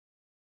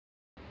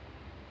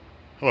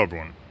Hello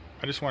everyone,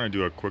 I just want to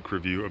do a quick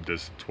review of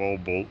this 12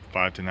 volt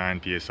 5 to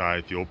 9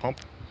 psi fuel pump.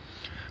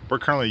 We're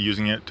currently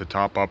using it to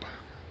top up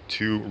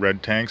 2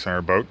 red tanks on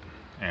our boat,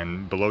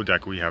 and below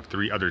deck we have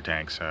 3 other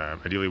tanks.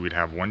 Ideally we'd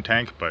have 1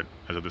 tank, but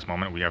as of this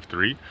moment we have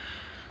 3.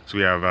 So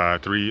we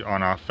have 3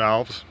 on-off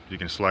valves. You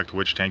can select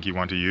which tank you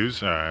want to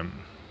use, and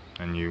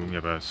you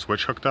have a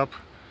switch hooked up.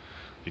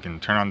 You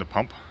can turn on the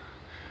pump,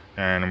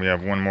 and we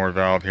have 1 more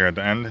valve here at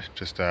the end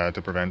just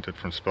to prevent it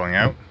from spilling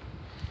out.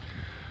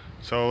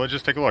 So let's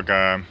just take a look.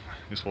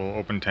 This will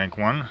open tank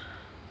 1.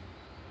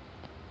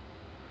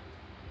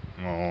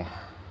 We'll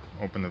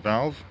open the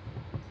valve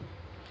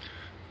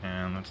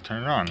and let's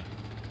turn it on.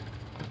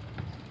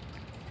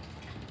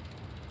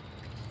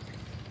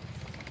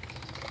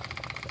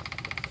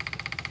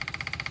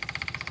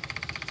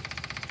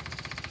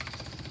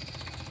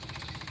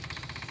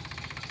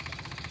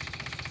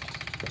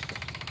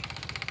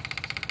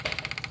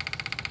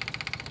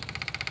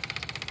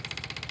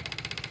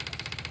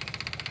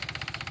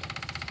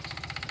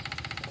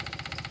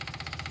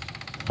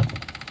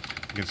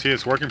 You can see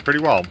it's working pretty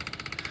well.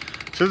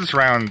 It says it's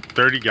around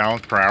 30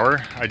 gallons per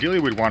hour. Ideally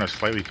we'd want a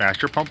slightly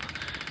faster pump,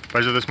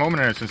 but as of this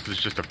moment, and since it's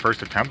just a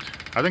first attempt,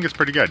 I think it's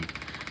pretty good.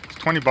 It's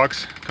 20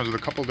 bucks, comes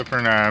with a couple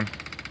different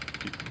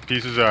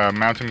pieces,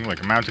 mounting,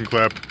 like a mounting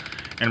clip,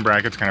 and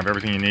brackets, kind of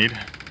everything you need.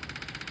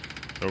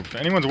 So if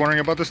anyone's wondering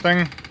about this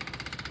thing,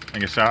 I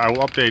guess I will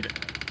update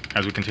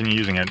as we continue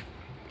using it.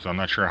 So I'm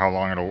not sure how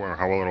well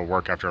it'll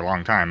work after a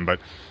long time, but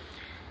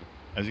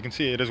as you can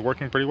see, it is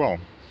working pretty well.